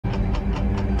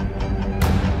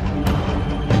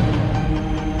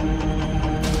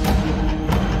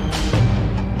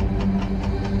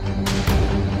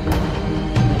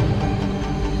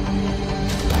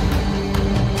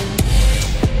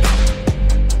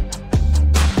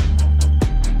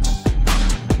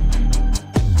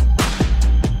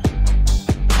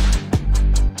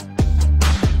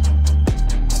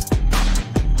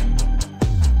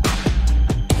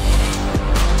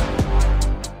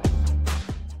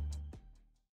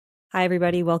Hi,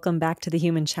 everybody. Welcome back to the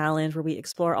Human Challenge, where we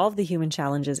explore all of the human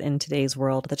challenges in today's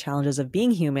world, the challenges of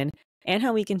being human, and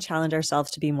how we can challenge ourselves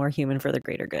to be more human for the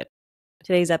greater good.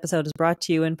 Today's episode is brought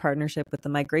to you in partnership with the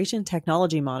Migration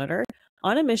Technology Monitor,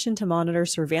 on a mission to monitor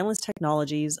surveillance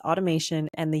technologies, automation,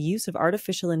 and the use of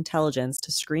artificial intelligence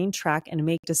to screen, track, and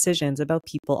make decisions about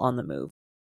people on the move.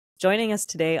 Joining us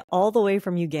today, all the way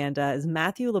from Uganda, is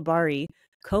Mathew Lubari,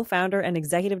 co-founder and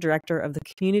executive director of the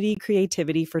Community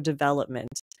Creativity for Development.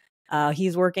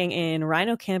 He's working in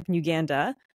Rhino Camp in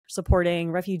Uganda,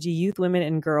 supporting refugee youth, women,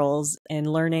 and girls in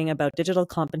learning about digital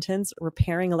competence,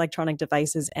 repairing electronic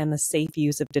devices, and the safe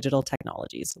use of digital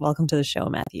technologies. Welcome to the show,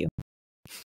 Mathew.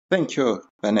 Thank you,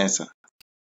 Vanessa.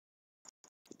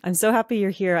 I'm so happy you're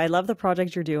here. I love the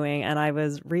project you're doing, and I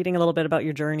was reading a little bit about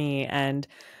your journey, and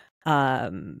I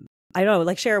don't know,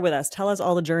 like, share with us. Tell us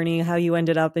all the journey, how you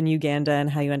ended up in Uganda, and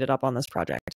how you ended up on this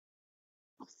project.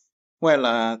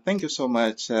 Well, thank you so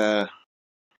much.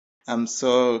 I'm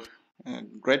so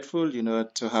grateful,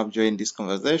 to have joined this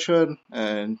conversation.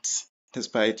 And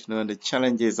despite, the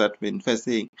challenges that we've been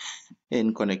facing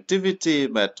in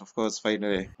connectivity, but of course,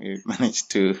 finally, we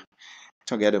managed to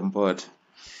get on board.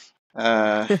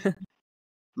 My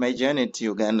journey to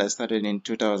Uganda started in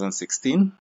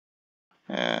 2016,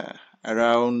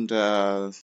 around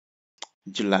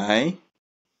July,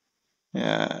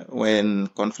 when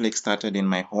conflict started in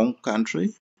my home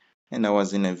country. And I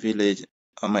was in a village,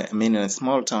 in a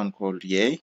small town called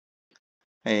Ye.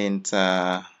 And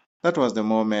that was the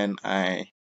moment I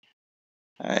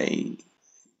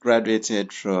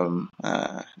graduated from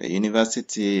the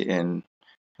university and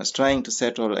was trying to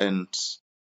settle and,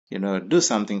 do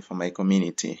something for my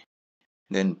community.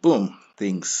 Then, boom,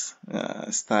 things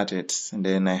started. And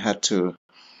then I had to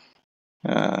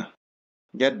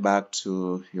get back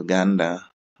to Uganda.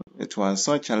 It was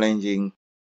so challenging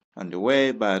on the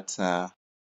way, but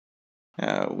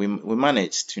we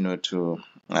managed, to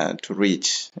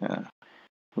reach.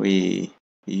 We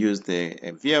used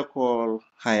a vehicle,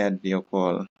 hired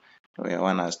vehicle, where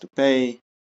one has to pay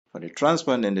for the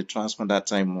transport, and the transport that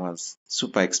time was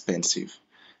super expensive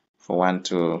for one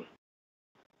to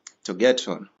get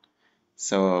on.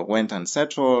 So went and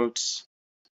settled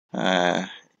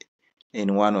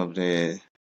in one of the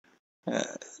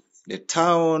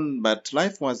town, but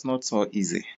life was not so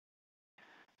easy.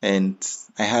 And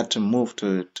I had to move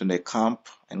to the camp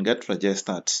and get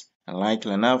registered. And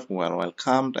likely enough, we were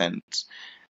welcomed and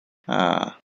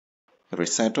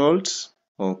resettled,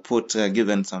 or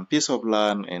given some piece of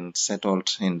land and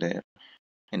settled in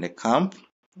the camp.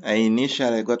 I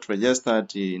initially got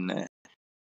registered in a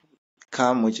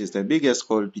camp which is the biggest,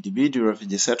 called Bidibidi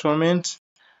Refugee Settlement.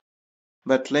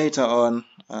 But later on,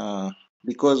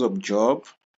 because of job,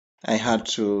 I had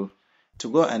to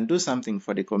go and do something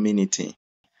for the community,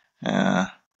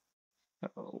 where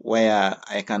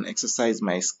I can exercise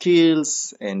my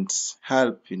skills and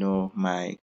help,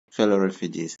 my fellow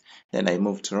refugees. Then I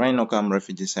moved to Rhino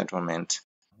Refugee Settlement,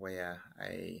 where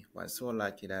I was so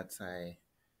lucky that I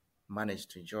managed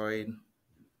to join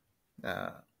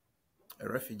a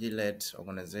refugee-led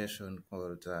organization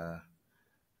called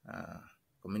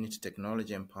Community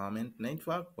Technology Empowerment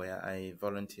Network, where I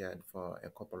volunteered for a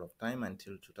couple of times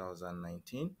until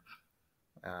 2019,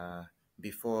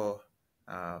 before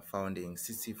founding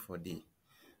CC4D,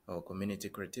 or Community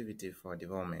Creativity for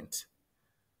Development.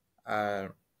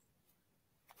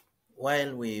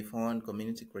 While we found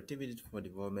Community Creativity for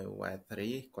Development, we were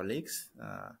 3 colleagues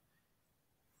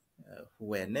who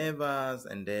were neighbors,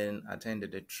 and then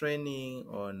attended a training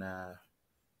on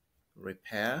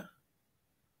repair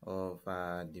of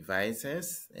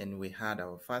devices. And we had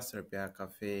our first repair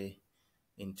cafe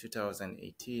in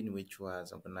 2018, which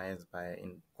was organized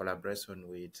in collaboration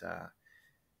with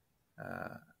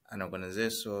an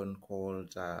organization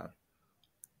called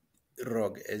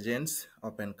Rogue Agents,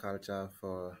 Open Culture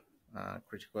for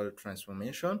Critical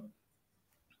Transformation.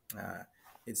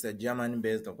 It's a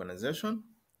German-based organization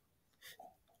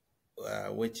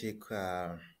which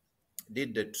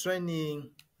did the training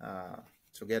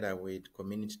together with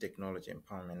Community Technology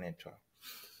Empowerment Network.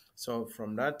 So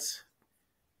from that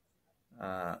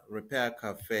repair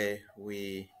cafe,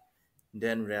 we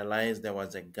then realized there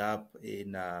was a gap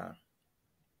in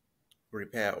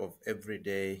repair of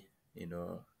everyday,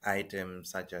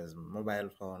 items such as mobile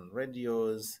phone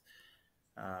radios,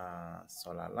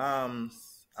 solar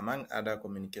alarms, among other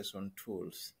communication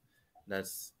tools that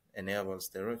enables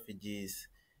the refugees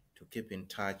to keep in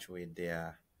touch with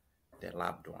their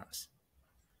loved ones.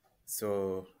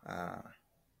 So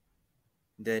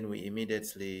then we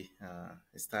immediately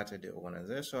started the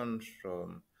organization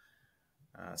from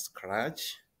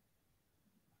scratch,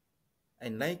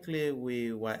 And likely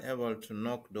we were able to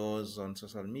knock doors on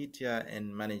social media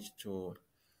and manage to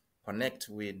connect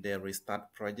with the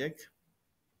Restart project,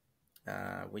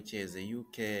 which is a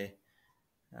UK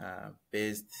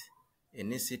based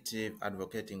initiative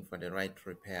advocating for the right to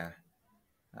repair,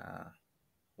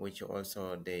 which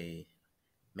also they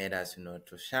made us,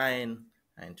 to shine.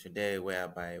 And today,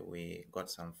 whereby we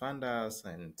got some funders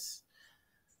and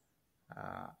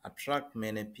attract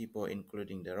many people,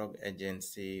 including the Rock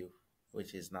Agency,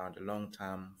 which is now the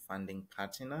long-term funding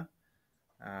partner.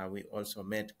 We also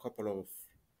met a couple of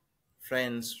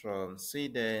friends from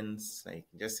Sweden, like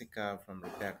Jessica from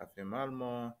Repair Cafe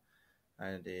Malmo.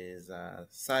 And there's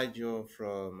Sergio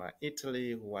from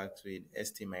Italy, who works with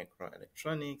ST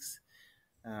Microelectronics,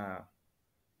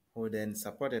 who then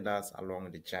supported us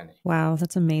along the journey. Wow,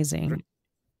 that's amazing.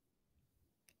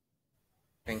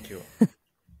 Thank you.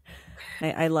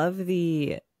 I love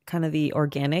the kind of the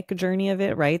organic journey of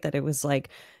it, right? That it was like,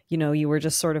 you were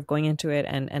just sort of going into it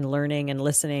and learning and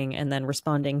listening and then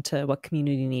responding to what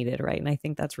community needed, right? And I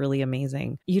think that's really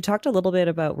amazing. You talked a little bit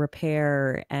about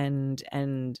repair and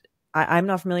I'm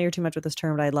not familiar too much with this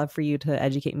term, but I'd love for you to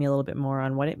educate me a little bit more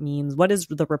on what it means. What is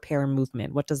the repair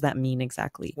movement? What does that mean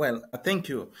exactly? Well, thank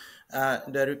you.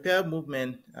 The repair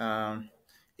movement,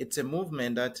 it's a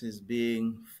movement that is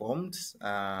being formed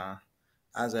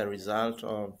as a result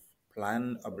of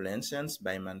planned obsolescence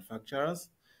by manufacturers.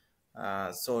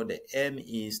 So the aim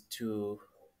is to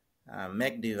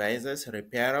make devices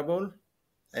repairable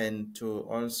and to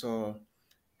also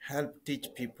help teach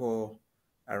people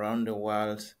around the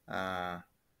world to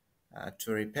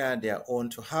repair their own,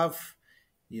 to have,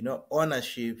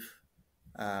 ownership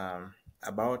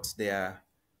about their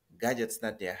gadgets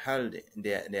that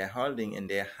they're holding in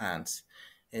their hands.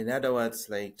 In other words,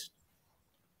 like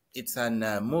it's a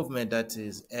movement that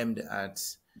is aimed at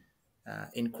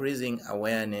increasing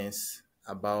awareness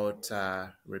about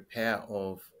repair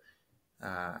of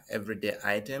everyday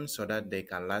items so that they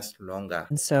can last longer.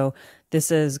 And so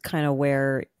this is kind of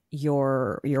where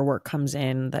your work comes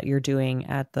in that you're doing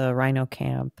at the Rhino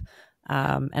Camp,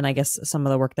 and I guess some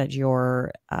of the work that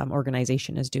your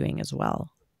organization is doing as well.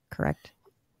 Correct?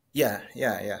 Yeah,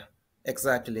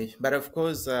 exactly. But of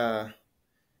course,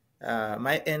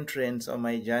 my entrance or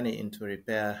my journey into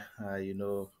repair,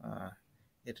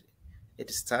 it it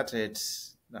started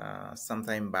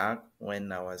sometime back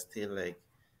when I was still like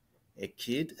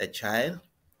a child.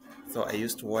 So I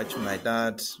used to watch my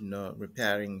dad,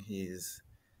 repairing his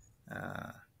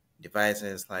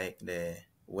devices like the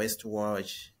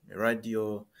wristwatch, the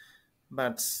radio.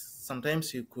 But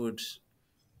sometimes you could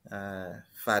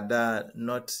further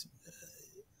not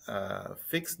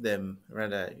fix them,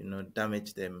 rather,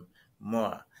 damage them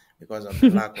more because of the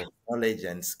lack of knowledge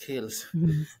and skills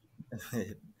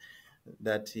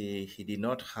that he did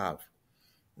not have.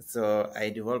 So I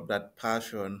developed that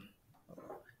passion,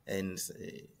 and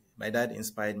my dad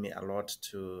inspired me a lot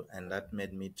to, and that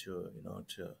made me to,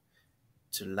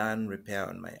 to learn repair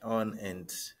on my own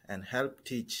and help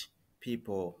teach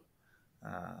people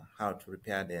how to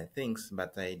repair their things.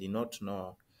 But I did not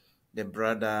know the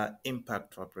broader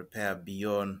impact of repair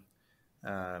beyond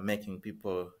making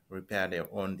people repair their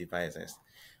own devices.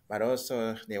 But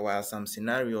also there were some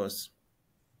scenarios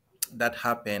that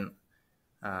happened.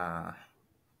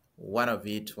 One of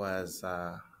it was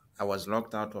I was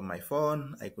locked out of my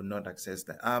phone. I could not access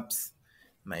the apps,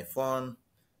 my phone.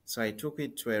 So I took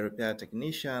it to a repair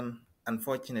technician.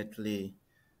 Unfortunately,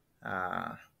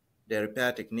 the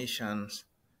repair technicians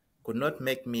could not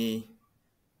make me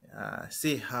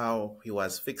see how he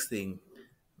was fixing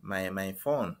my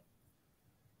phone.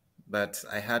 But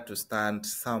I had to stand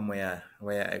somewhere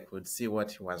where I could see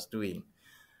what he was doing.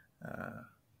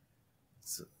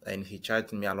 And he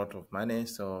charged me a lot of money.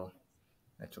 So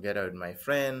together with my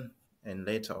friend, and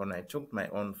later on I took my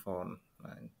own phone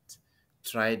and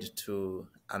tried to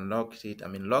lock it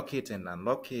and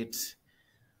unlock it.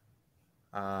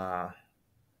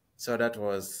 So that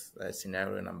was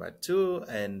scenario number 2.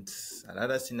 And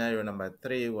another scenario number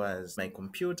 3 was my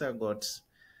computer got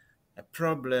a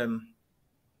problem,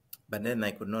 but then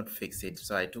I could not fix it.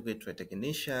 So I took it to a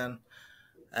technician,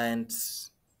 and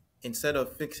instead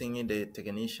of fixing it, the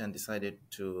technician decided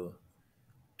to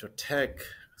take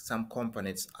some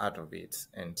components out of it.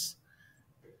 And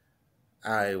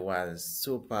I was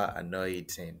super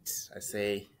annoyed, and I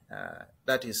say,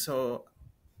 that is so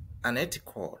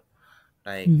unethical.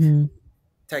 Like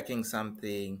taking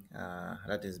something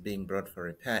that is being brought for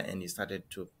repair, and you started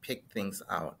to pick things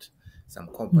out, some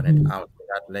component out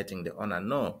without letting the owner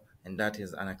know, and that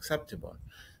is unacceptable.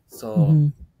 So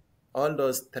all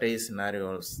those 3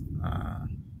 scenarios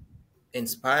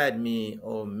inspired me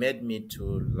or made me to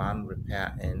learn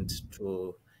repair and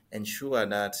to ensure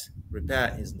that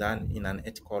repair is done in an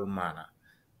ethical manner,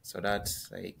 so that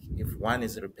like if one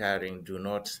is repairing, do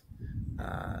not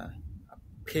uh,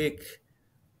 pick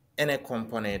any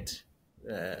component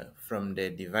from the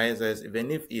devices,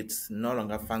 even if it's no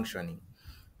longer functioning.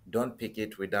 Don't pick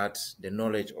it without the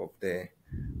knowledge of the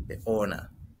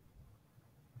owner.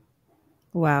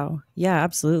 Wow. Yeah,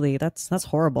 absolutely. That's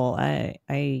horrible.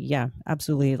 Yeah,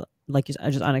 absolutely. Like you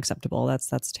said, just unacceptable.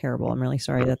 That's terrible. I'm really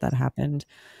sorry that that happened.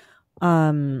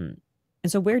 Um,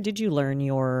 and so where did you learn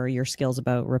your skills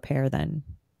about repair then?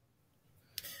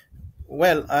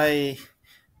 Well, I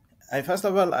first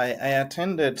of all, I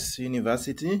attended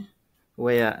university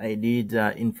where I did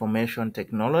information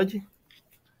technology,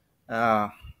 uh,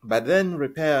 but then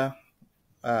repair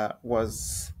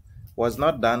was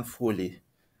not done fully.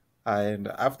 And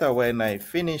after when I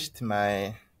finished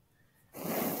my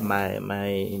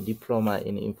diploma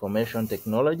in information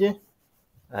technology,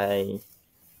 I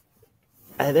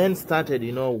I then started,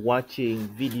 watching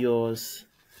videos,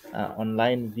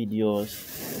 online videos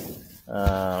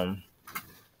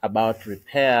about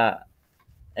repair.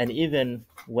 And even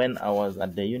when I was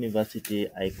at the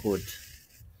university, I could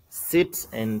sit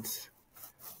and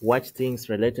watch things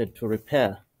related to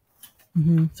repair.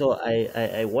 Hmm. So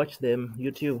I watch them.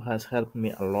 YouTube has helped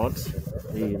me a lot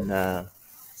in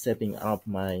stepping up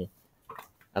my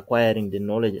acquiring the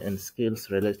knowledge and skills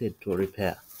related to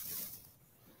repair.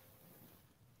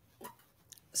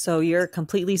 So you're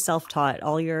completely self-taught.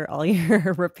 All your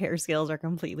repair skills are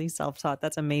completely self-taught.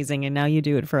 That's amazing. And now you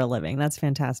do it for a living. That's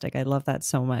fantastic. I love that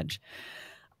so much.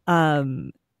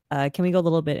 Um, can we go a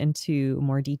little bit into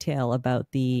more detail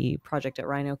about the project at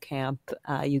Rhino Camp,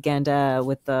 Uganda,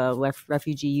 with the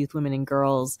refugee youth, women, and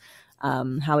girls,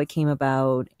 how it came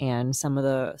about, and some of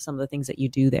the things that you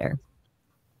do there?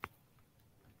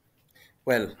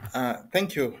 Well,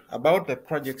 thank you. About the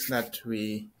projects that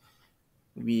we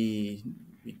we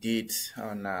did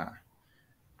on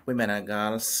women and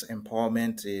girls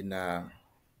empowerment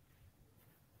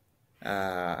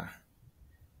uh,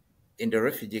 in the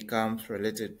refugee camps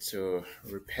related to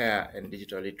repair and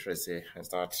digital literacy is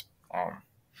that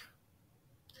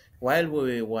while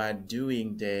we were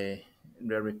doing the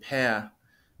repair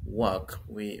work,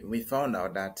 we found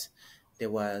out that there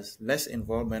was less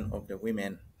involvement of the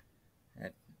women. uh,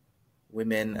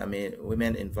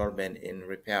 women involvement in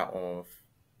repair of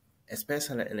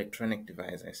especially electronic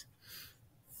devices.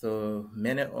 So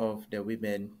many of the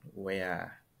women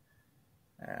were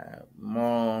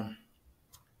more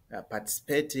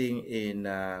participating in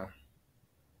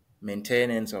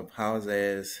maintenance of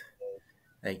houses,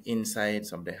 like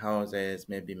insides of the houses,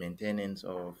 maybe maintenance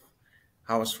of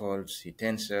household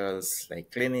utensils,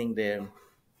 like cleaning them,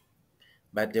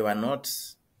 but they were not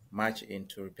much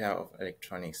into repair of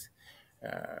electronics.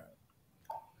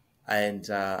 And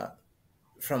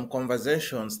from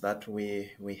conversations that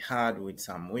we had with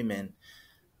some women,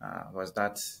 was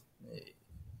that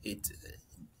it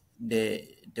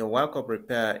the work of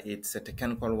repair, it's a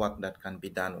technical work that can be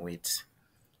done with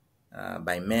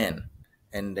by men,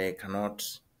 and they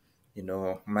cannot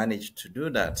manage to do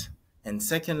that. And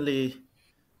secondly,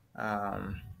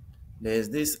 um, there's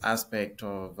this aspect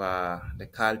of the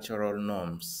cultural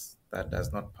norms that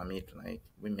does not permit like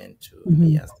women to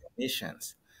be Hmm. as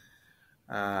technicians,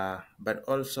 but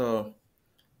also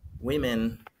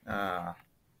women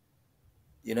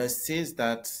sees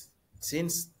that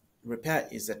since repair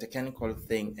is a technical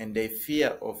thing and they fear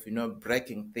of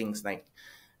breaking things, like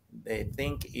they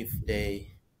think if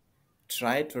they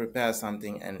try to repair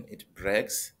something and it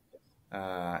breaks,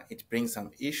 it brings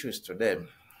some issues to them,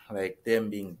 like them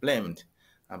being blamed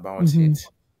about Hmm. it.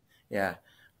 Yeah.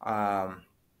 Um,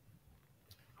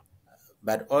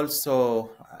 but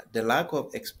also the lack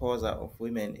of exposure of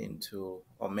women into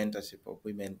or mentorship of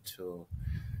women to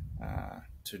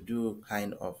do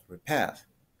kind of repairs.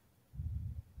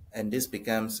 And this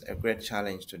becomes a great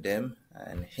challenge to them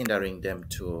and hindering them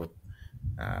to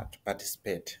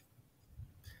participate.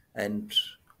 And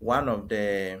one of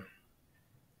the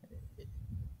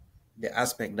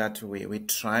aspect that we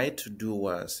tried to do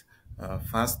was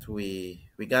first we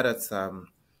gathered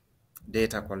some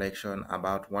data collection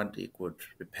about what they could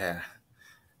repair,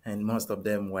 and most of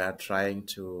them were trying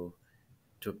to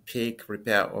pick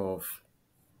repair of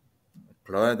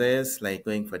clothes, like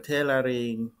going for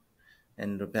tailoring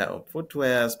and repair of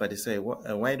footwears. But they say,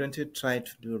 why don't you try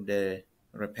to do the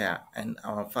repair? And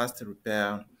our first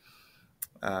repair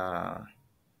uh,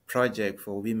 project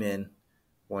for women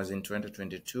was in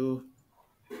 2022,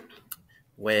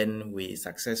 when we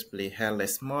successfully held a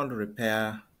small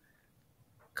repair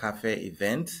cafe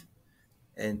event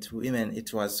And women,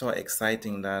 it was so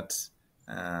exciting that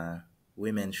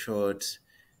women showed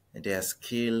their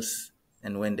skills,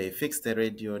 and when they fixed the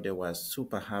radio, they were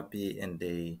super happy and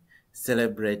they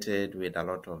celebrated with a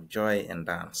lot of joy and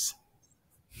dance.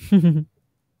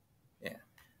 Yeah,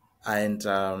 and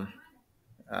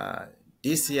uh,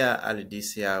 this year, early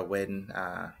this year, when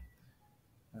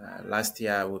last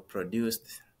year we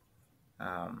produced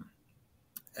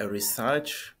a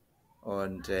research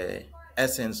on the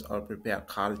essence of prepare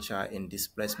culture in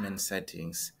displacement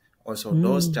settings. Also,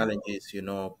 those Mm. challenges,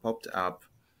 popped up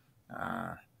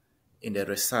in the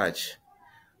research,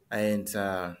 and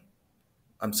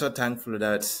I'm so thankful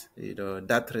that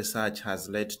that research has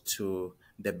led to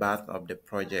the birth of the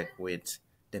project with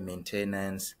the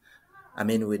maintenance. I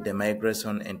mean, with the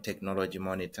migration and technology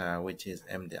monitor, which is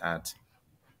aimed at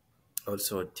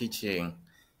also teaching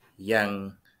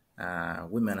young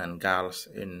women and girls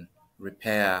in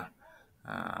repair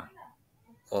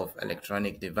of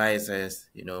electronic devices,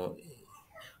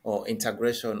 or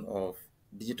integration of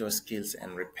digital skills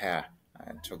and repair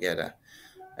together.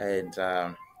 And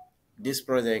this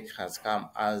project has come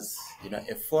as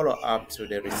a follow-up to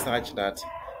the research that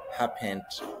happened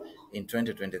in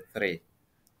 2023.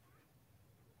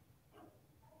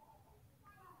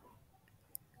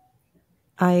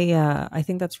 I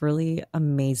think that's really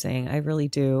amazing. I really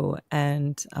do.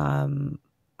 And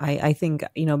I think,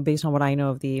 based on what I know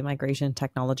of the Migration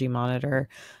Technology Monitor,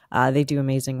 they do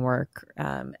amazing work.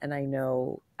 And I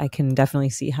know I can definitely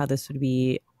see how this would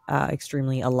be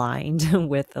extremely aligned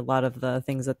with a lot of the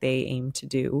things that they aim to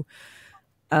do.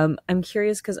 I'm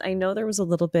curious because I know there was a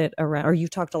little bit around, or you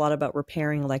talked a lot about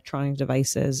repairing electronic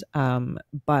devices.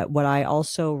 But what I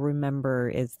also remember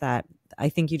is that I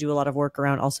think you do a lot of work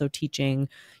around also teaching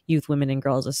youth, women, and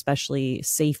girls, especially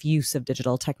safe use of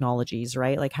digital technologies,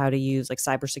 right? Like how to use like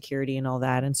cybersecurity and all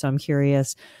that. And so I'm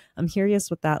curious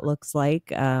what that looks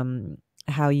like.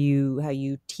 How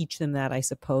you teach them that, I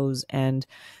suppose, and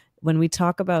when we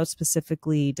talk about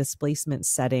specifically displacement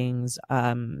settings,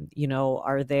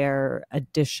 are there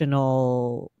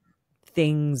additional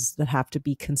things that have to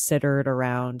be considered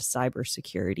around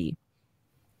cybersecurity?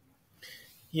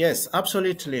 Yes,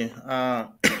 absolutely.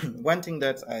 One thing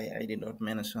that I did not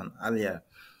mention earlier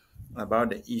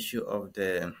about the issue of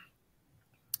the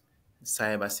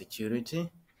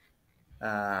cybersecurity.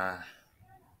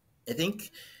 I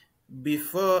think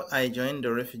before I joined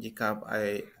the refugee camp,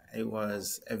 I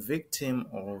was a victim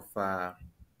of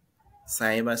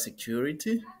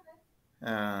cybersecurity.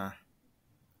 Uh,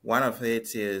 One of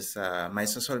it is my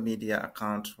social media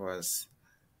account was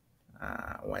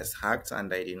hacked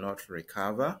and I did not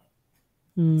recover.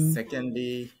 Mm.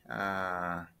 Secondly,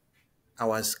 I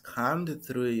was scammed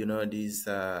through these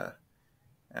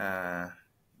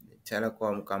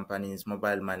telecom companies,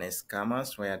 mobile money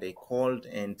scammers, where they called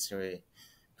and it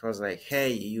was like,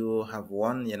 hey, you have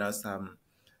won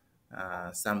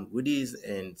some goodies,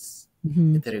 and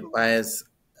Hmm. it requires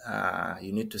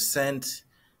you need to send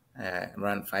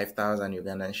around 5,000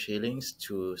 Ugandan shillings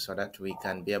to so that we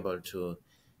can be able to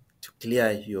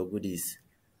clear your goodies.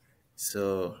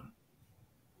 So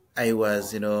I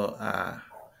was,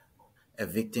 a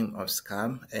victim of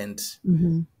scam, and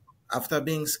Hmm. after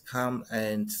being scammed,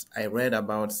 and I read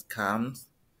about scams,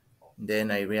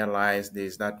 then I realized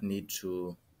there's that need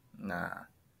to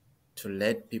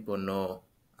let people know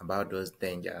about those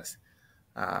dangers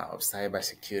of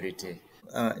cybersecurity.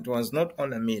 It was not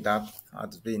only me that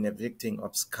had been a victim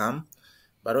of scam,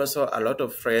 but also a lot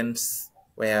of friends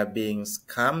were being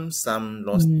scammed. Some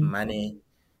lost Hmm. money,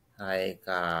 like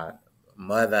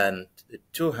more than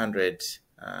 200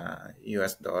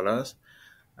 US dollars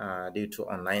due to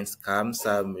online scams.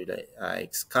 Some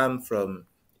like scam from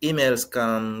email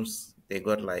scams. They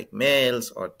got like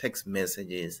mails or text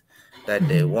messages that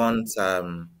they Hmm. want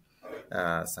some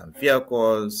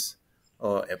vehicles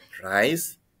or a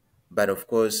price, but of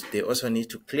course they also need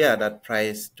to clear that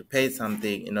price to pay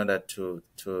something in order to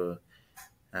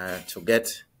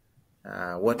get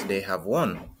what they have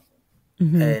won.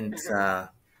 Hmm. And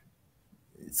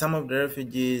some of the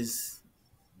refugees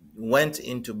went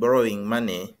into borrowing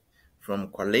money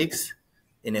from colleagues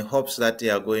in the hopes that they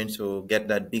are going to get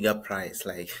that bigger price.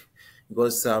 Like,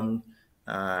 because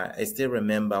I still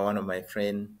remember one of my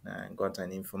friend got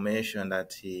an information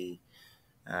that he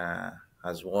uh,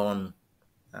 has won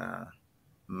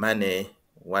money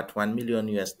what 1 million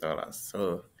US dollars.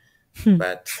 So,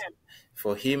 but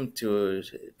for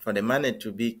the money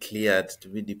to be cleared to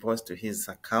be deposited to his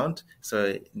account,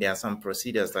 so there are some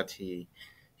procedures that he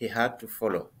had to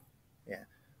follow. Yeah,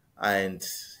 and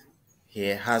he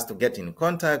has to get in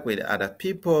contact with other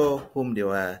people whom they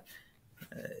were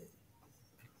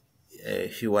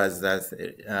he was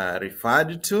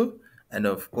referred to, and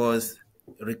of course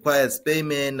requires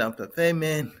payment after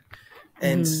payment.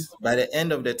 And Mm-hmm. by the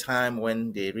end of the time,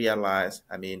 when they realized,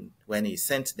 when he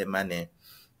sent the money,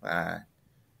 uh,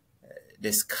 the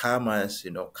scammers,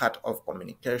 cut off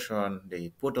communication. They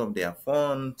put off their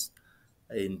phones,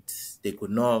 and they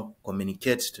could not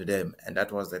communicate to them. And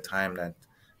that was the time that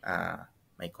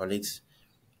my colleagues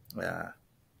uh,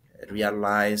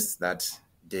 realized that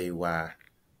they were,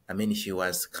 she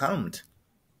was scammed.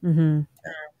 Mm-hmm.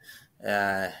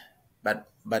 Uh,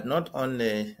 but not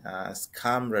only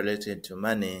scam related to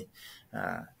money,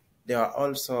 uh, there are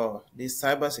also these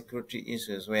cybersecurity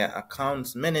issues where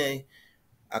many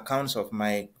accounts of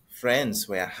my friends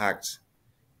were hacked.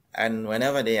 And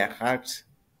whenever they are hacked,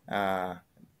 uh,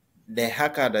 the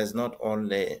hacker does not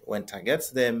only when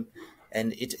targets them,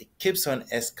 and it keeps on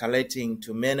escalating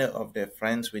to many of the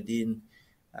friends within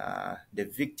the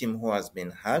victim who has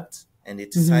been hacked, and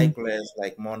it Mm-hmm. cycles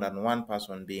like more than one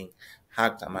person being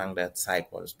hacked among that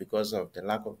cycles because of the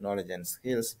lack of knowledge and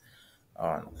skills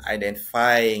on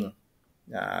identifying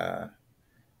uh,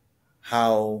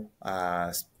 how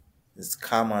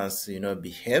scammers,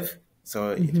 behave.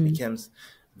 So it Mm-hmm. becomes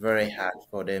very hard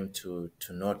for them to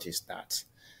notice that,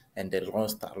 and they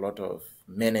lost a lot of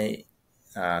many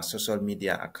social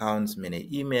media accounts, many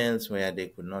emails where they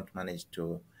could not manage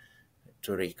to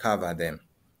recover them,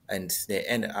 and they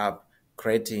end up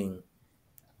creating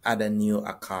other new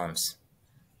accounts.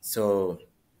 So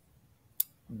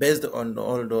based on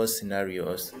all those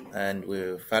scenarios, and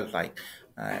we felt like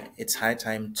it's high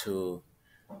time to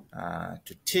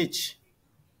teach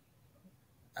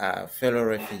fellow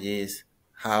refugees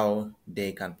how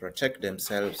they can protect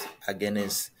themselves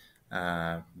against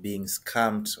being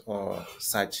scammed or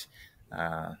such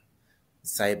uh,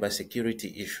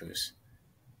 cybersecurity issues,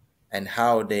 and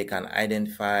how they can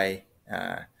identify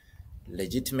uh,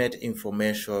 legitimate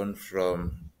information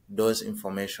from those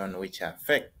information which are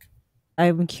fake.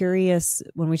 I'm curious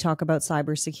when we talk about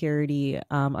cybersecurity,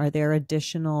 are there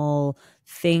additional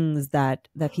things that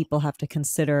people have to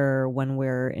consider when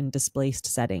we're in displaced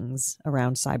settings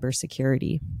around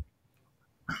cybersecurity?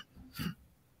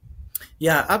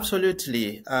 Yeah,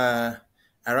 absolutely.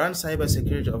 Around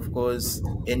cybersecurity, of course,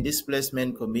 in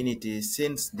displacement communities,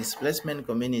 since displacement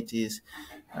communities,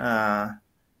 uh,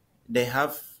 they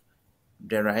have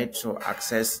the right to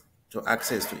access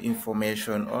to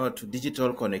information or to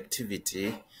digital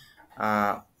connectivity.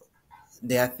 Uh,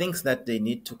 there are things that they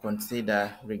need to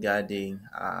consider regarding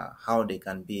how they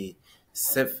can be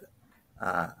safe,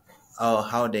 uh, or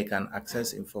how they can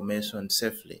access information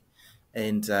safely,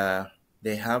 and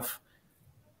they have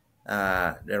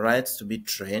the right to be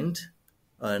trained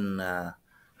on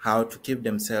how to keep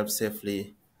themselves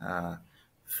safely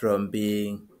from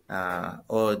being,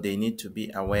 or they need to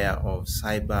be aware of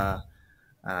cyber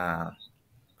uh,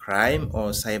 crime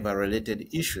or cyber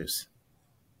related issues.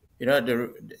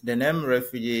 The name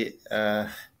refugee,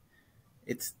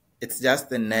 it's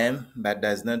just a name, but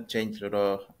does not change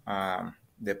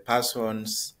the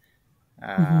person's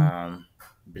Mm-hmm. um,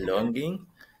 belonging.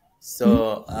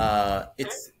 So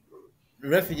it's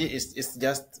refugee is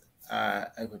just,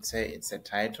 I would say it's a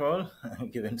title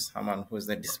given to someone who's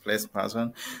a displaced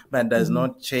person, but does Mm-hmm.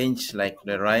 not change like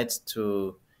the right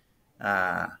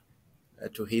uh,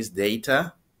 to his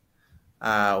data.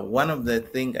 One of the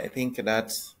things I think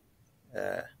that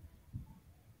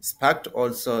sparked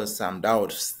also some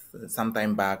doubts some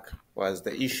time back was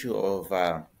the issue of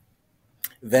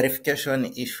verification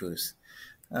issues.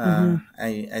 Mm-hmm.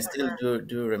 I still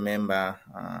do remember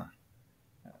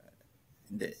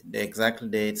the exact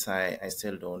dates. I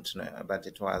still don't know, but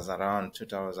it was around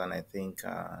 2000, I think,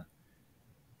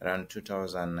 around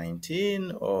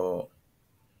 2019 or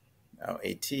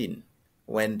 18,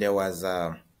 when there was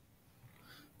uh,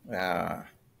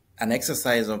 an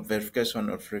exercise of verification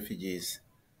of refugees,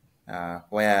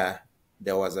 where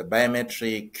there was a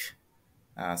biometric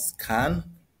scan,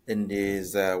 and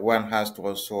one has to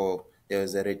also,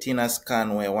 there's a retina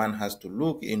scan where one has to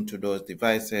look into those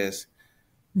devices.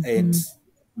 And Mm-hmm.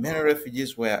 many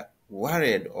refugees were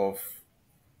worried of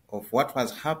what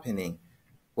was happening,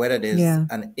 whether there's Yeah.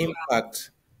 an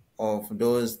impact of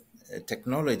those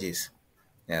technologies.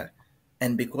 Yeah.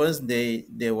 And because they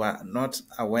were not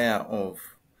aware of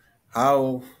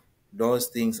how those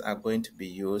things are going to be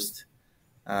used,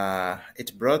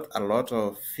 it brought a lot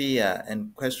of fear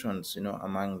and questions,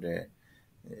 among the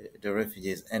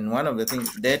refugees. And one of the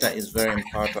things, data is very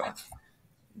important.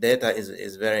 Data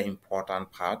is very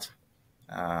important part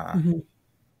uh, Mm-hmm.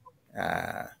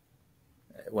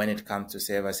 when it comes to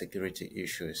cyber security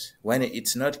issues. When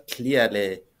it's not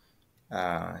clearly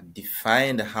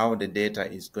defined how the data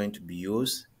is going to be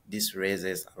used, this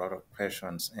raises a lot of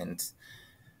questions, and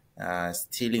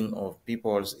stealing of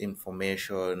people's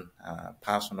information,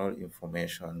 personal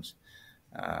information.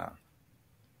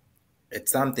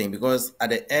 It's something, because at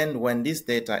the end, when this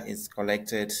data is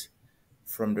collected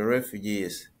from the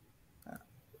refugees,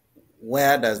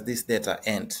 where does this data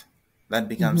end? That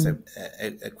becomes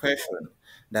Mm-hmm. a question.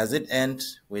 Does it end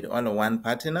with only one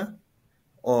partner,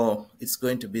 or it's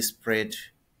going to be spread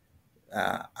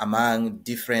among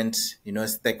different,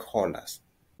 stakeholders?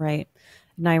 Right.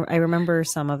 And I remember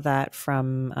some of that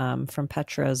from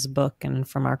Petra's book and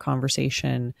from our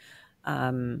conversation.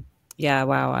 Yeah,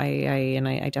 wow.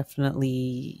 I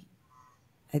definitely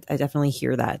I definitely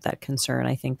hear that concern.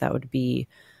 I think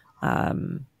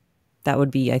um, that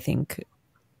would be I think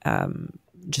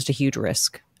just a huge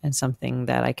risk and something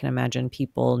that I can imagine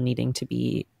people needing to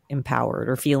be empowered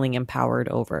or feeling empowered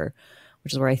over,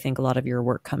 which is where I think a lot of your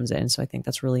work comes in. So I think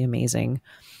that's really amazing.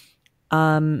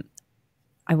 Um,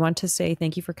 I want to say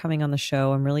thank you for coming on the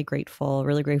show. I'm really grateful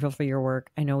for your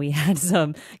work. I know we had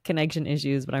some connection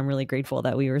issues, but I'm really grateful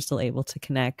that we were still able to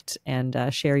connect and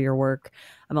share your work.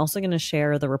 I'm also going to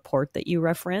share the report that you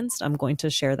referenced. I'm going to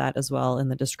share that as well in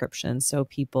the description so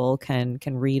people can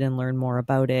read and learn more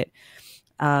about it.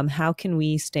 How can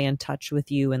we stay in touch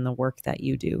with you and the work that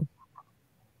you do?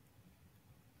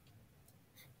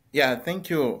 Yeah, thank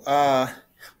you.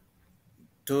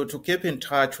 To keep in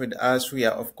touch with us, we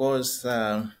are, of course,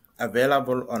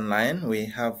 available online. We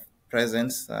have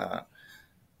presence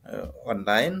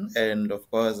online, and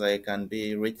of course, I can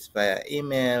be reached via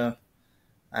email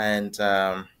and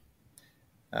via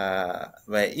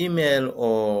email,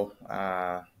 or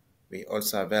we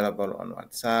also available on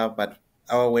WhatsApp. But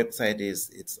our website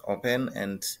it's open,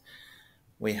 and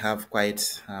we have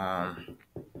quite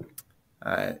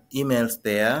emails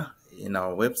there in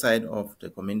our website of the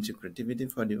Community Creativity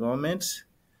for Development.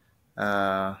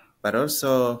 But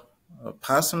also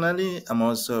personally, I'm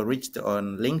also reached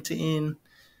on LinkedIn.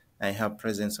 I have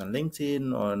presence on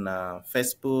LinkedIn, on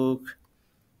Facebook,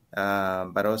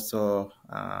 but also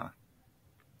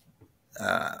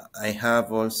I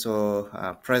have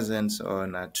also presence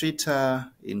on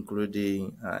Twitter,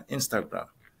 including Instagram.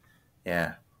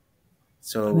 Yeah,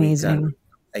 so Amazing.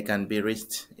 I can be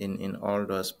reached in all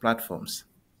those platforms.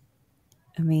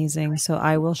 Amazing. So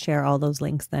I will share all those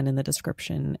links then in the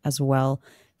description as well.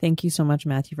 Thank you so much,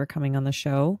 Mathew, for coming on the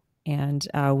show. And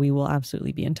we will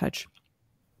absolutely be in touch.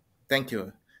 Thank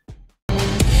you.